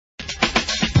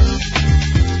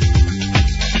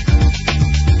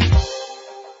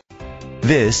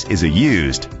This is a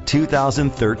used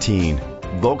 2013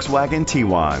 Volkswagen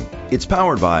Tiguan. It's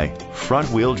powered by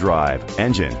front-wheel drive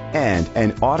engine and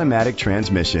an automatic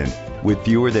transmission. With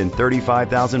fewer than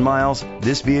 35,000 miles,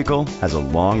 this vehicle has a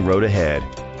long road ahead.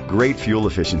 Great fuel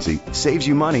efficiency saves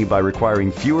you money by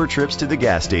requiring fewer trips to the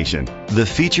gas station. The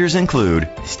features include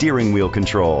steering wheel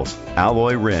controls,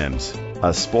 alloy rims,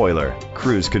 a spoiler,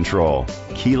 cruise control,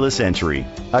 keyless entry,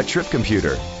 a trip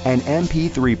computer, an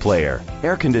MP3 player,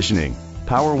 air conditioning,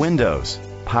 power windows,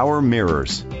 power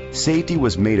mirrors. Safety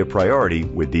was made a priority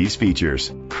with these features: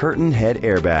 curtain head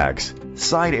airbags,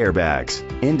 side airbags,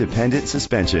 independent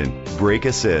suspension, brake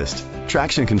assist,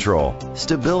 traction control,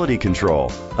 stability control,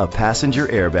 a passenger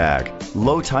airbag,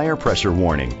 low tire pressure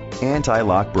warning,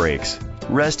 anti-lock brakes.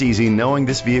 Rest easy knowing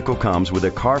this vehicle comes with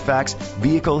a Carfax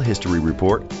Vehicle History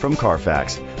Report from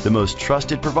Carfax, the most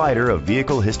trusted provider of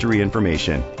vehicle history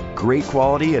information. Great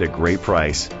quality at a great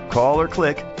price. Call or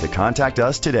click to contact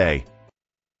us today.